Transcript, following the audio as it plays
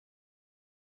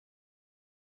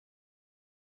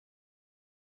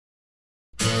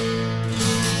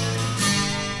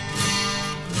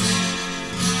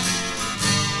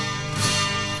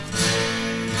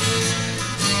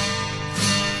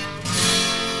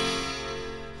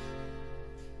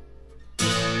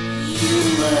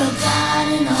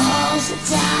the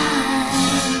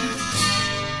time.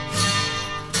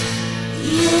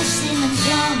 You've seen them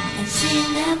come and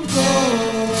seen them go,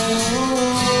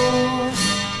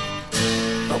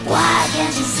 but why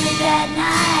can't you sleep at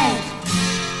night?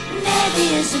 Maybe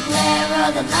it's the glare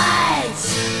of the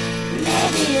lights,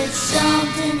 maybe it's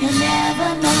something you never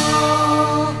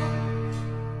know.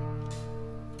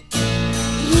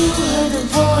 You heard a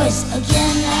voice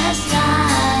again last night.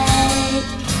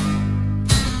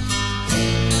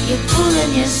 You're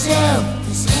fooling yourself,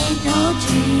 this ain't no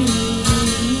dream.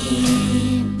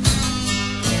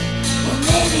 Well,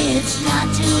 maybe it's not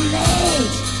too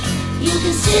late. You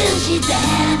can still cheat the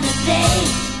hand of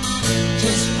fate.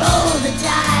 Just roll the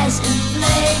dice and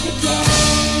play the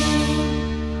game.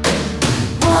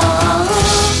 Whoa,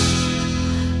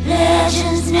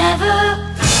 legends never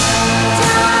die.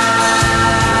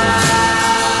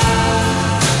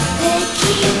 They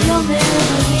keep your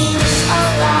memories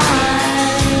alive.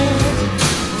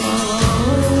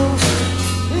 Whoa,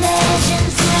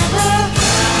 legends never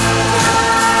die.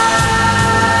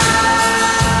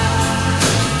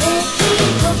 They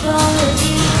keep a part of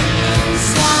you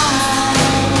inside.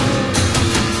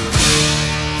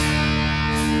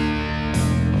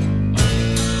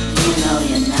 You know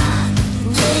you're not the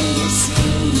way you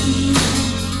seem.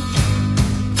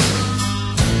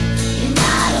 You're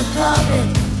not a puppet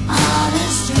on a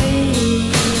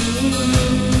string.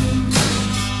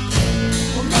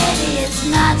 Well, maybe it's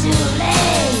not too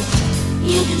late.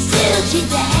 You can still cheat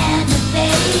the hand of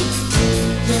fate.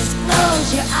 Just close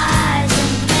your eyes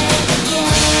and play the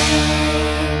game.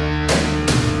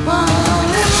 Whoa,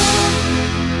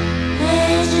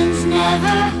 legends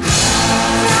never die.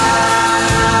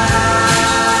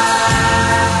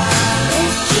 They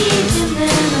keep the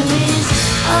memories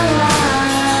alive.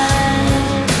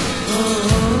 Oh,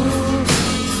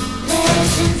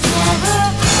 legends never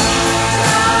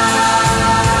die.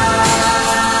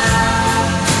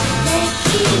 They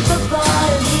keep a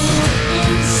part of you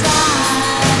inside.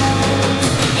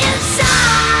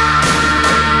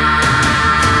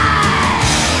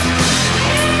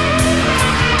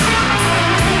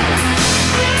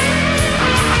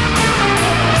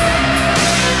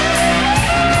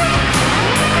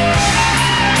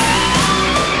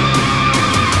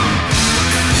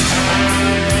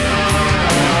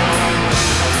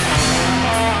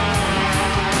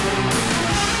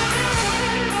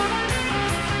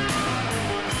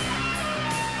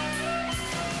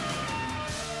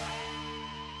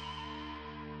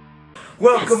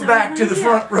 Welcome back to the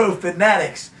Front Row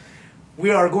Fanatics.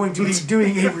 We are going to be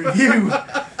doing a review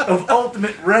of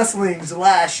Ultimate Wrestling's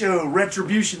last show,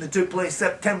 Retribution, that took place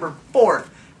September 4th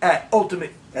at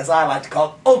Ultimate, as I like to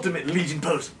call it, Ultimate Legion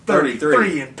Post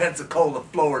 33 in Pensacola,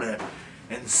 Florida.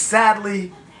 And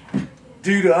sadly,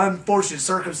 due to unfortunate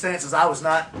circumstances, I was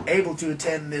not able to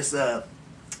attend this,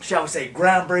 shall we say,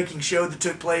 groundbreaking show that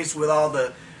took place with all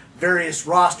the various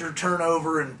roster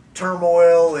turnover and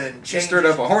turmoil and changes. You stirred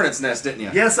up a hornet's nest, didn't you?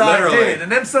 Yes, I did.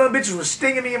 And them son of bitches was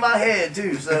stinging me in my head,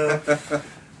 too. So,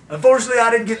 unfortunately,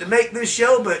 I didn't get to make this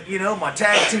show, but, you know, my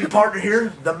tag team partner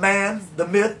here, the man, the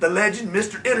myth, the legend,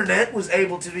 Mr. Internet, was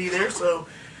able to be there. So,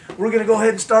 we're going to go ahead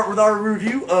and start with our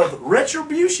review of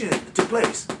Retribution that took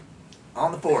place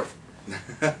on the 4th.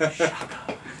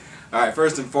 All right,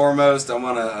 first and foremost, I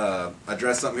want to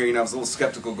address something here. You know, I was a little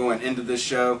skeptical going into this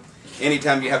show.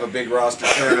 Anytime you have a big roster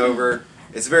turnover,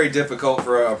 it's very difficult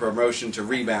for a promotion to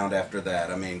rebound after that.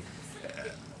 I mean,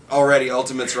 already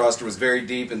Ultimate's roster was very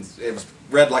deep, and it was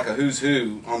read like a who's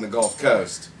who on the Gulf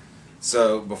Coast.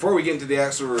 So before we get into the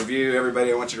actual review,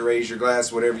 everybody, I want you to raise your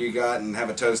glass, whatever you got, and have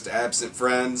a toast to absent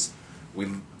friends. We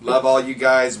love all you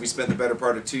guys. We spent the better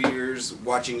part of 2 years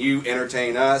watching you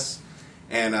entertain us.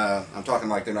 And I'm talking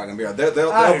like they're not going to be out.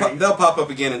 They'll pop up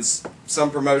again in some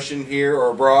promotion here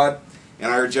or abroad,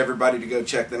 and I urge everybody to go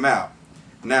check them out.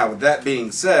 Now, with that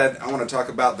being said, I want to talk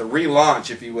about the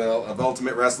relaunch, if you will, of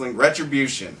Ultimate Wrestling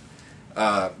Retribution.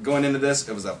 Going into this,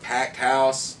 it was a packed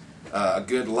house, a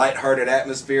good lighthearted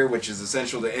atmosphere, which is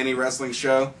essential to any wrestling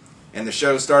show. And the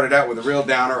show started out with a real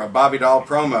downer, a Bobby Doll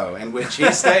promo, in which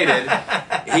he stated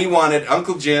he wanted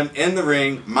Uncle Jim in the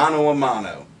ring, mano a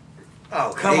mano.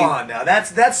 Oh, come on now.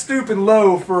 That's stooping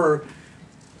low for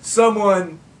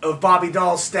someone of Bobby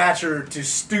Doll's stature to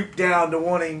stoop down to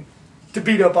wanting to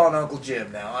beat up on Uncle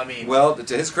Jim now. I mean... Well,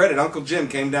 to his credit, Uncle Jim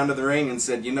came down to the ring and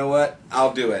said, you know what,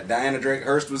 I'll do it. Diana Drake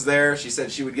Hurst was there. She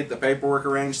said she would get the paperwork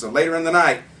arranged. So later in the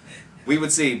night, we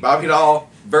would see Bobby Doll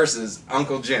versus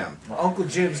Uncle Jim. Well, Uncle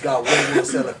Jim's got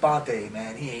Huevos Elefante,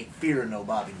 man. He ain't fearing no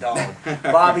Bobby Doll.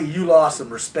 Bobby, you lost some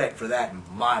respect for that, in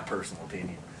my personal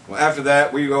opinion. Well, after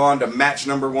that, we go on to match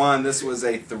number 1. This was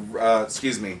a,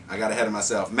 excuse me, I got ahead of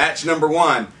myself. Match number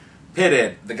 1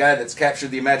 pitted the guy that's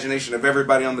captured the imagination of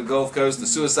everybody on the Gulf Coast, the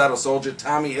suicidal soldier,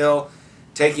 Tommy Hill,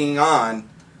 taking on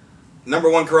number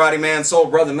 1 karate man, soul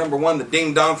brother number 1, the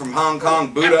ding dong from Hong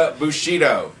Kong, Buddha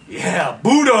Bushido. Yeah,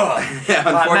 Buddha! Yeah,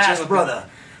 my unfortunately, match brother.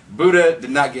 Buddha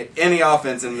did not get any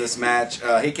offense in this match.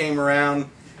 He came around,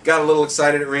 got a little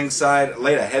excited at ringside,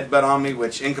 laid a headbutt on me,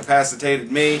 which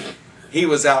incapacitated me. He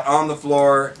was out on the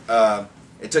floor.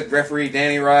 It took referee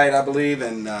Danny Wright, I believe,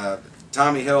 and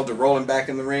Tommy Hill to roll him back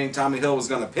in the ring. Tommy Hill was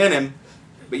going to pin him,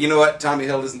 but you know what? Tommy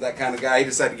Hill isn't that kind of guy. He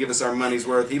decided to give us our money's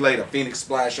worth. He laid a Phoenix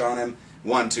splash on him.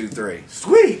 1, 2, 3.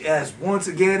 Sweet! As once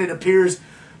again it appears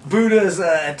Buddha's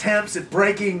attempts at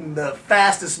breaking the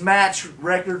fastest match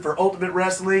record for Ultimate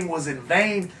Wrestling was in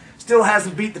vain. Still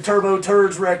hasn't beat the Turbo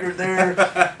Turds record there.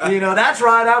 You know, that's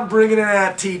right, I'm bringing it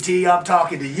at TT. I'm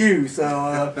talking to you.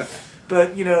 So,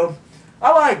 but, you know,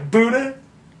 I like Buddha.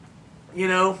 You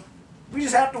know, we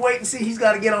just have to wait and see. He's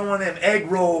got to get on one of them egg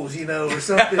rolls, you know, or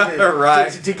something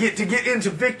right. to get into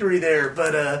victory there.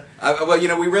 But well, you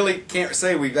know, we really can't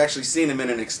say we've actually seen him in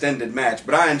an extended match,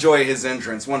 but I enjoy his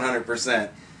entrance 100%.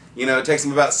 You know, it takes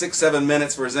him about 6-7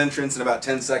 minutes for his entrance and about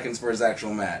 10 seconds for his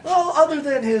actual match. Well, other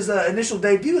than his initial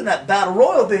debut in that Battle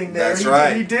Royal thing there, That's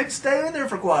right. He did stay in there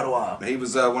for quite a while. He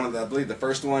was one of the, I believe, the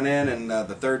first one in and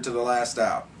the third to the last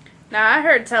out. Now, I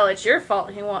heard tell it's your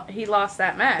fault he lost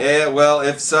that match. Yeah, well,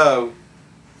 if so,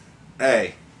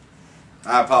 hey,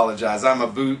 I apologize. I'm a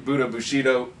Buddha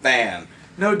Bushido fan.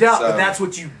 No doubt, So- but that's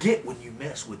what you get when you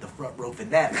mess with the front row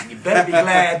Fanatics. You better be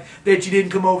glad that you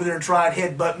didn't come over there and try and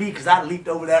headbutt me, because I leaped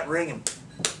over that ring and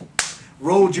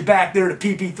rolled you back there to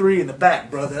PP3 in the back,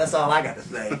 brother. That's all I got to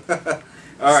say.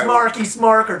 All right. Smarky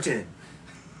Smarkerton.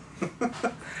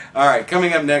 All right,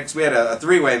 coming up next, we had a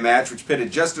 3-way match which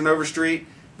pitted Justin Overstreet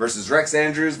versus Rex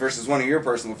Andrews versus one of your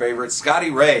personal favorites,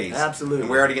 Scotty Reyes. Absolutely. And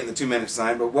we're already getting the 2-minute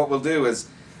sign, but what we'll do is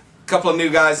a couple of new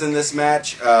guys in this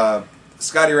match.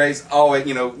 Scotty Reyes always,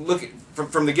 you know, look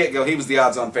from the get-go, he was the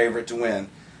odds-on favorite to win.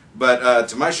 But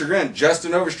to my chagrin,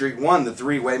 Justin Overstreet won the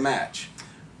 3-way match.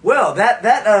 Well,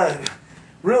 that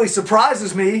really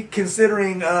surprises me,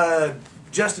 considering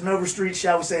Justin Overstreet's,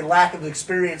 shall we say, lack of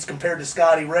experience compared to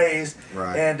Scotty Reyes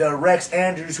Right. and Rex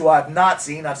Andrews, who I've not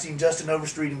seen. I've seen Justin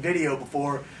Overstreet in video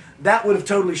before. That would have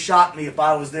totally shocked me if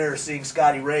I was there seeing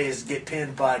Scotty Reyes get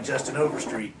pinned by Justin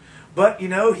Overstreet. But, you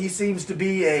know, he seems to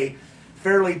be a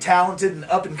fairly talented and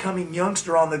up-and-coming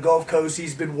youngster on the Gulf Coast.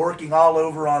 He's been working all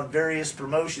over on various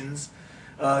promotions.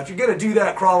 If you're going to do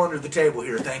that, crawl under the table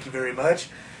here. Thank you very much.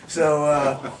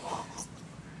 So,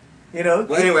 you know.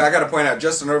 Well, anyway, I got to point out,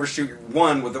 Justin Overstreet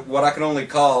won with what I can only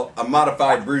call a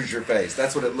modified bruise your face.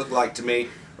 That's what it looked like to me,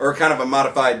 or kind of a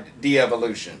modified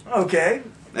de-evolution. Okay.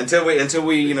 Until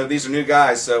we, you know, these are new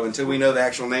guys, so until we know the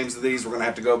actual names of these, we're going to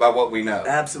have to go by what we know.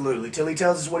 Absolutely. Till he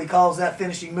tells us what he calls that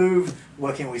finishing move,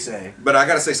 what can we say? But I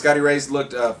got to say, Scotty Reyes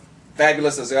looked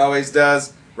fabulous, as he always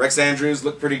does. Rex Andrews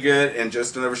looked pretty good, and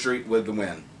Justin Overstreet with the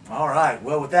win. All right.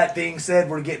 Well, with that being said,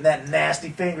 we're getting that nasty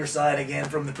finger sign again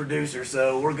from the producer,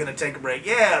 so we're going to take a break.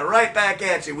 Yeah, right back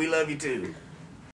at you. We love you too.